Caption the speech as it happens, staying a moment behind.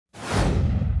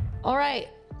All right.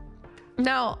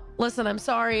 Now, listen, I'm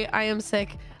sorry. I am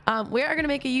sick. We are going to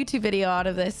make a YouTube video out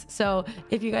of this. So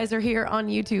if you guys are here on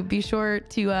YouTube, be sure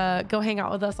to go hang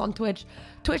out with us on Twitch,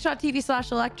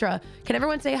 twitch.tv/Electra. Can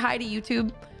everyone say hi to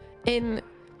YouTube in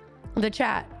the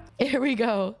chat? Here we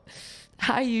go.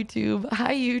 Hi, YouTube.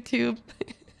 Hi, YouTube.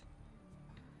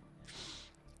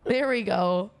 There we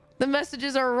go. The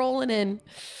messages are rolling in.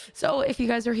 So if you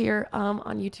guys are here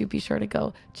on YouTube, be sure to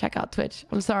go check out Twitch.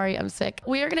 I'm sorry, I'm sick.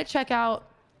 We are going to check out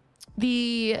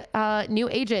the new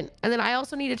agent, and then I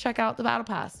also need to check out the battle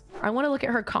pass. I want to look at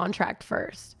her contract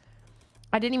first.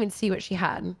 I didn't even see what she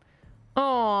had.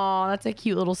 Oh, that's a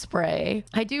cute little spray.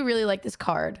 I do really like this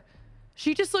card.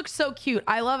 She just looks so cute.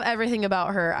 I love everything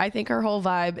about her. I think her whole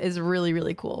vibe is really,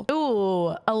 really cool.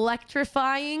 Ooh,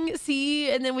 electrifying.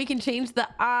 See, and then we can change the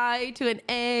I to an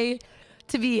A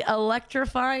to be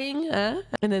electrifying. And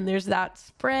then there's that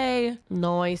spray.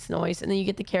 Nice, nice. And then you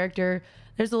get the character.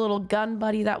 There's a little gun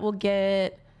buddy that we'll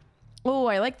get. Oh,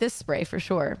 I like this spray for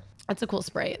sure. That's a cool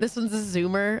spray. This one's a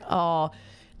zoomer. Oh,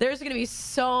 there's going to be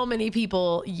so many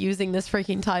people using this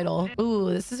freaking title.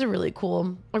 Ooh, this is a really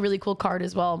cool card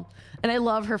as well. And I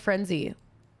love her frenzy.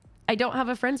 I don't have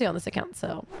a frenzy on this account,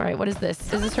 so. All right, what is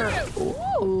this? Is this her?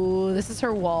 Ooh, this is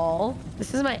her wall.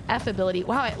 This is my F ability.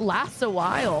 Wow, it lasts a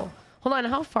while. Hold on,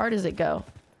 how far does it go?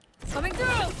 Coming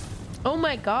through. Oh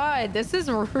my God, this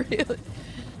is really...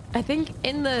 I think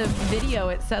in the video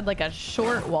it said like a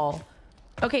short wall.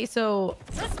 Okay, so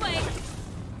This way.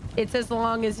 it's as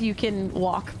long as you can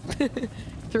walk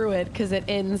through it, because it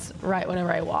ends right whenever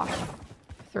I walk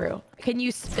through. Can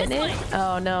you spin it?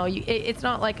 Oh no, it's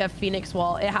not like a phoenix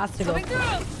wall. It has to go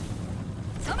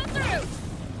Coming through.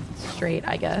 straight,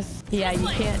 I guess. Yeah, you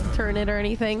can't turn it or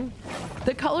anything.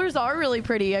 The colors are really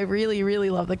pretty. I really, really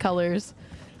love the colors.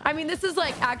 I mean, this is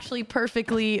like actually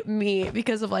perfectly me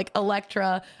because of like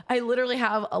Electra. I literally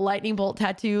have a lightning bolt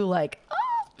tattoo, like, oh.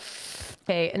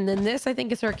 Okay, and then this I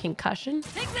think is her concussion.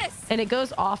 Take this. And it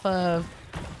goes off of,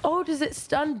 oh, does it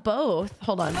stun both?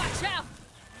 Hold on. Watch out.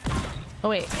 Oh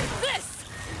wait. This.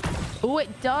 Oh,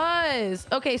 it does.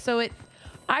 Okay, so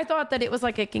I thought that it was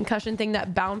like a concussion thing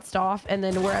that bounced off and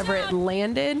then wherever it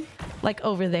landed, like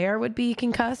over there would be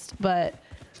concussed, but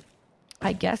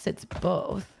I guess it's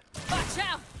both. Watch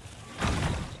out.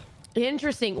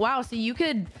 Interesting. Wow. So you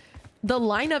could, the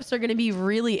lineups are going to be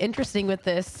really interesting with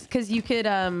this, because you could,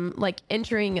 like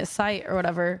entering a site or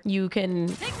whatever, you can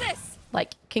Take this.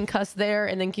 like concuss there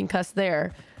and then concuss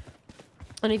there.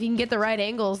 And if you can get the right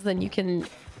angles, then you can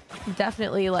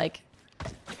definitely like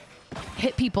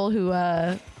hit people who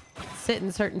sit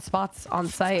in certain spots on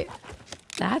site.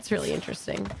 That's really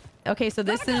interesting. Okay. So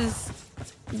this is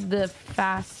the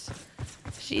fast.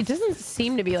 It doesn't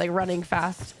seem to be like running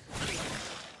fast.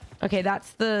 Okay,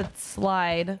 that's the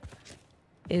slide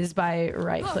is by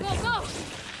right clicking. Go.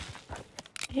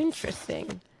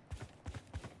 Interesting.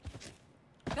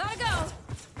 Gotta go.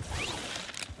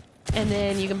 And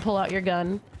then you can pull out your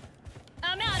gun.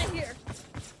 I'm out of here.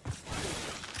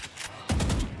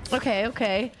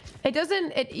 Okay. It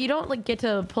doesn't, you don't like get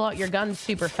to pull out your gun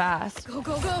super fast.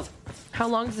 Go. How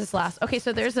long does this last? Okay,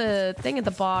 so there's a thing at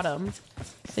the bottom.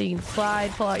 So you can slide,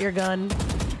 pull out your gun.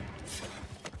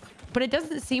 But it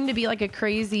doesn't seem to be like a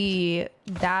crazy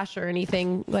dash or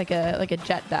anything, like a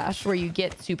jet dash where you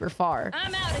get super far.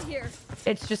 I'm out of here.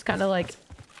 It's just kind of like,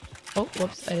 oh,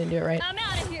 whoops, I didn't do it right. I'm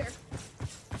out of here.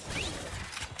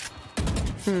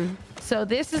 So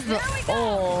this is the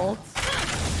ult.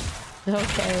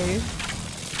 Okay.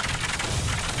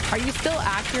 Are you still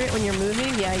accurate when you're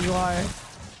moving? Yeah, you are.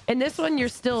 And this one, you're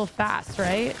still fast,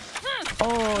 right?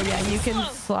 Oh, yeah, you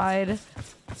can slide.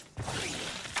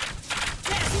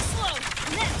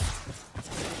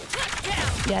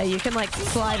 Yeah, you can like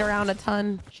slide around a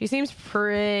ton. She seems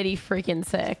pretty freaking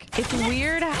sick. It's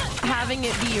weird having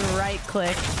it be right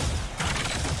click.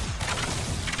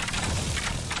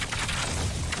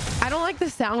 I don't like the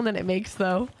sound that it makes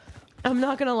though. I'm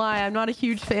not gonna lie, I'm not a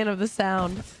huge fan of the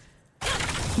sound.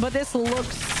 But this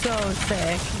looks so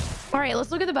sick. All right,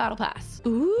 let's look at the battle pass.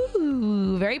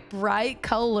 Ooh, very bright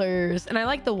colors. And I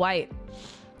like the white.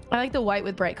 I like the white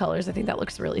with bright colors. I think that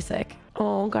looks really sick.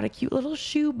 Oh, got a cute little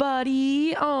shoe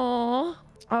buddy. Oh,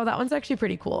 that one's actually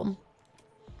pretty cool.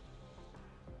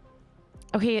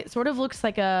 Okay, it sort of looks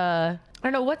like a, I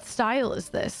don't know, what style is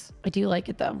this? I do like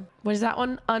it though. What is that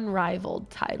one? Unrivaled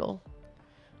title.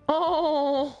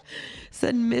 Oh,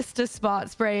 said missed a spot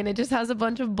spray, and it just has a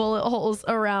bunch of bullet holes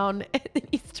around, and then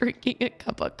he's drinking a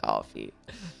cup of coffee.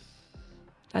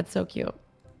 That's so cute.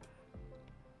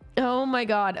 Oh my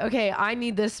God. Okay, I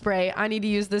need this spray. I need to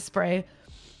use this spray.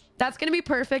 That's going to be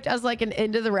perfect as like an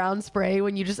end of the round spray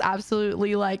when you just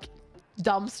absolutely like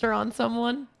dumpster on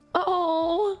someone.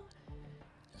 Oh,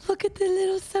 look at the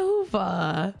little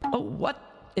sofa. Oh, what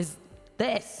is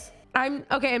this? I'm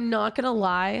not gonna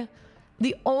lie.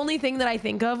 The only thing that I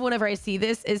think of whenever I see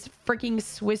this is freaking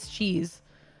Swiss cheese,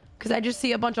 because I just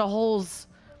see a bunch of holes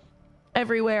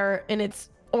everywhere and it's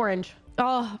orange.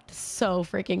 Oh, so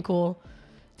freaking cool.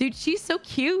 Dude, she's so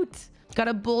cute. Got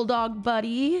a bulldog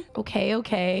buddy.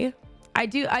 Okay. I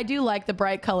do like the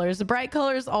bright colors. The bright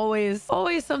colors always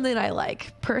something I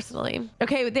like personally.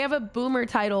 Okay, they have a boomer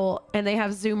title and they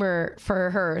have zoomer for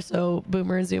her, so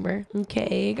boomer and zoomer.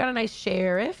 Okay, got a nice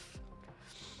sheriff.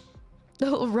 The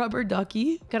little rubber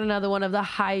ducky. Got another one of the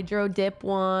hydro dip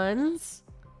ones.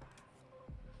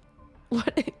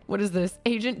 What is this?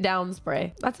 Agent Down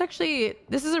spray.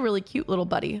 This is a really cute little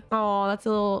buddy. Oh, that's a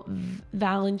little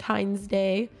Valentine's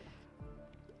Day.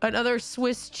 Another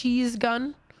Swiss cheese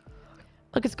gun.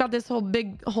 Look, it's got this whole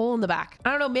big hole in the back.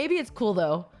 I don't know. Maybe it's cool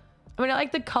though. I mean, I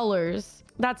like the colors.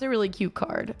 That's a really cute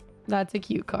card. That's a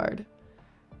cute card.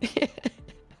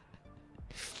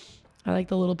 I like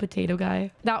the little potato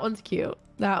guy. That one's cute.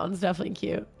 That one's definitely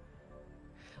cute.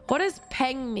 What does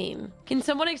peng mean? Can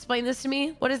someone explain this to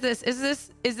me? What is this?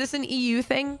 Is this an EU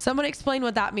thing? Someone explain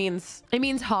what that means. It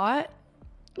means hot.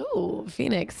 Ooh,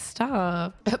 Phoenix,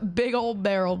 stop. Big old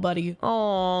barrel, buddy.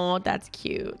 Oh, that's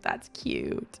cute. That's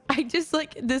cute.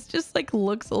 This just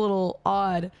looks a little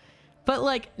odd. But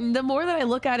like, the more that I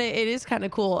look at it, it is kind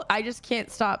of cool. I just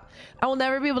can't stop. I will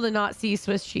never be able to not see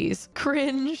Swiss cheese.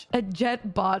 Cringe. A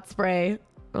jet bot spray.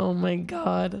 Oh my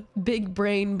God. Big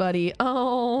brain, buddy.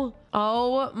 Oh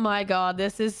my God.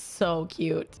 This is so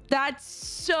cute. That's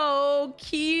so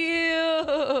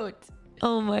cute.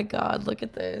 Oh my God, look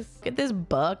at this. Look at this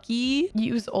Bucky.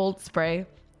 Use ult spray.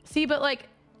 See, but like,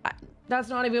 that's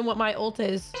not even what my ult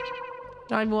is.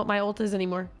 Not even what my ult is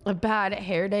anymore. A bad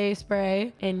hair day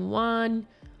spray in one.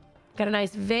 Got a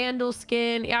nice Vandal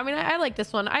skin. Yeah, I mean, I like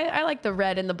this one. I like the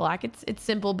red and the black. It's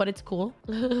simple, but it's cool.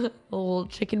 A little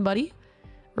chicken buddy.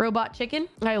 Robot chicken.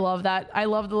 I love that. I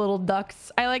love the little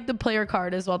ducks. I like the player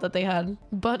card as well that they had.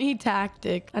 Bunny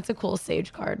tactic. That's a cool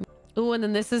sage card. Ooh, and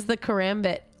then this is the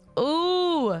karambit.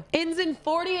 Ooh, ends in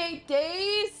 48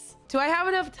 days. Do I have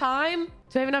enough time?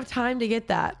 Do I have enough time to get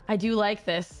that? I do like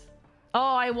this.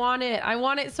 Oh, I want it. I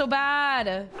want it so bad.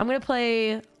 I'm going to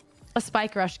play a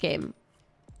Spike Rush game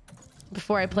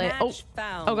before I play. Oh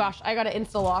gosh, I got to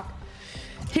insta lock.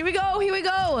 Here we go. Here we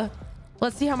go.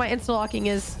 Let's see how my insta locking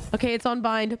is. Okay, it's on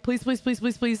bind. Please, please, please,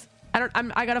 please, please.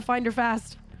 I got to find her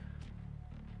fast.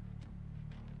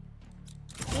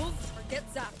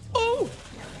 Oh.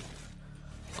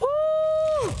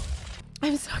 Ooh!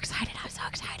 I'm so excited. I'm so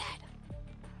excited.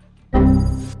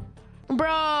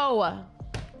 Bro!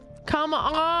 Come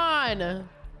on!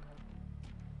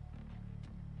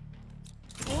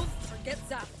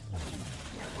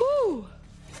 Woo!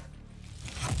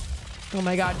 Oh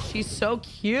my God, she's so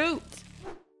cute.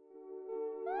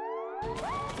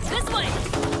 This way.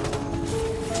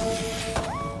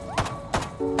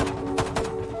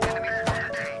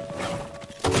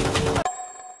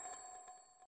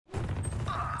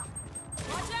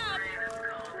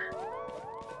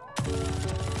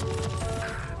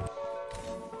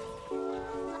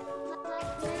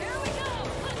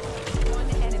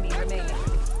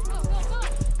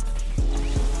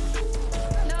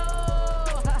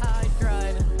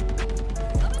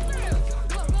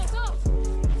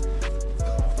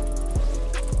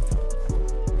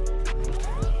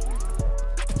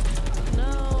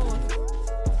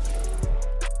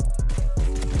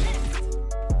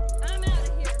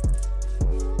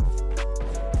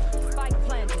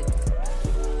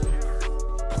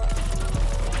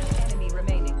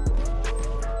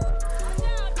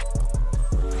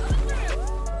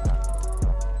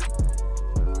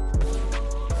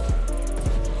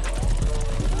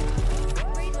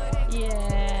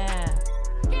 Yeah.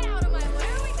 Get out of my way.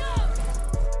 Here we go.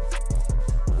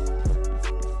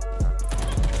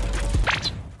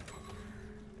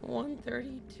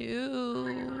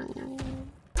 132.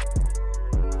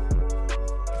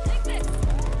 Take this.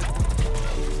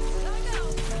 Let me go.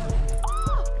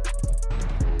 Oh!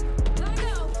 Let me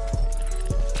go.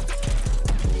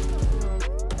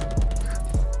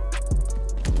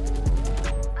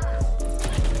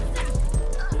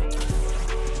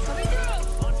 Coming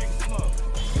through. Launching smoke.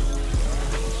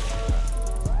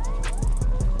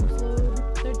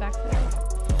 Third backside.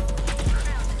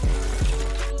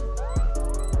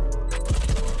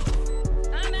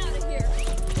 I'm out of here.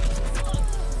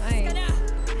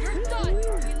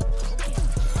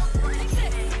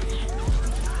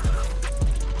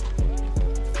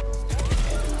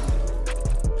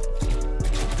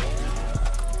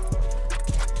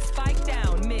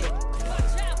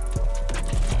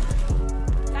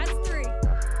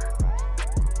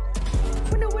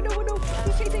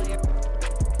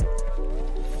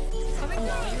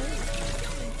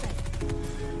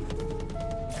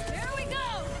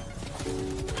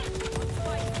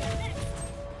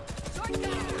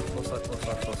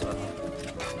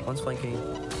 One's flanking.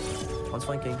 One's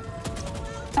flanking.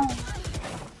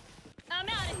 I'm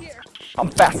out of here. I'm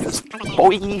fast as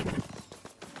boy. Coming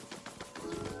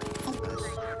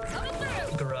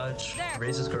through. Garage. There.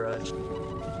 Raises garage.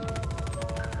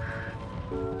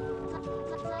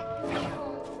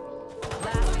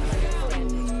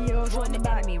 One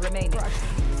enemy remaining.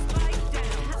 Spike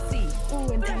down. C.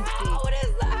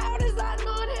 How does that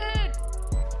not hit?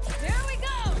 Here we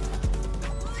go.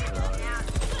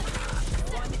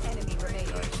 One enemy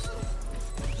remaining.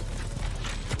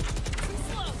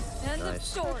 Slow. End of Nice.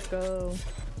 story. Go.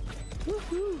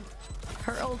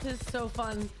 Her ult is so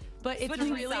fun, but it's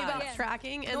Switching really sides. about Yeah.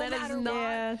 tracking, and No that is matter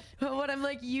not what I'm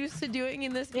like used to doing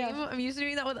in this game. Yeah. I'm used to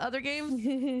doing that with other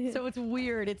games, so it's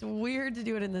weird. It's weird to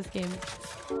do it in this game.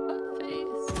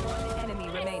 One enemy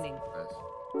remaining.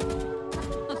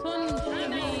 This one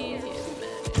should be.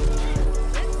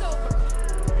 It's over.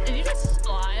 Did you just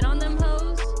slide on them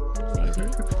hoes?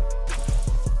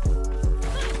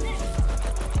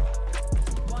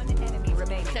 One enemy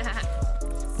remaining.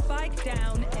 Spike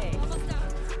down A. Almost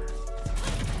done.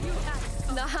 You had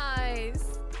Nice.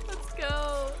 Let's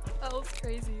go. That was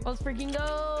crazy. Let's freaking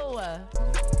go.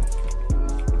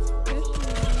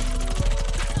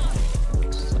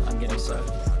 I'm getting set.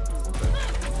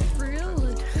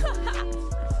 Really?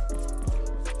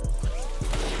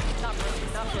 Not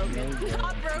broken. Not broken.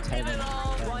 Not broken at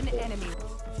all. One enemy.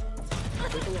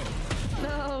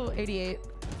 No, 88.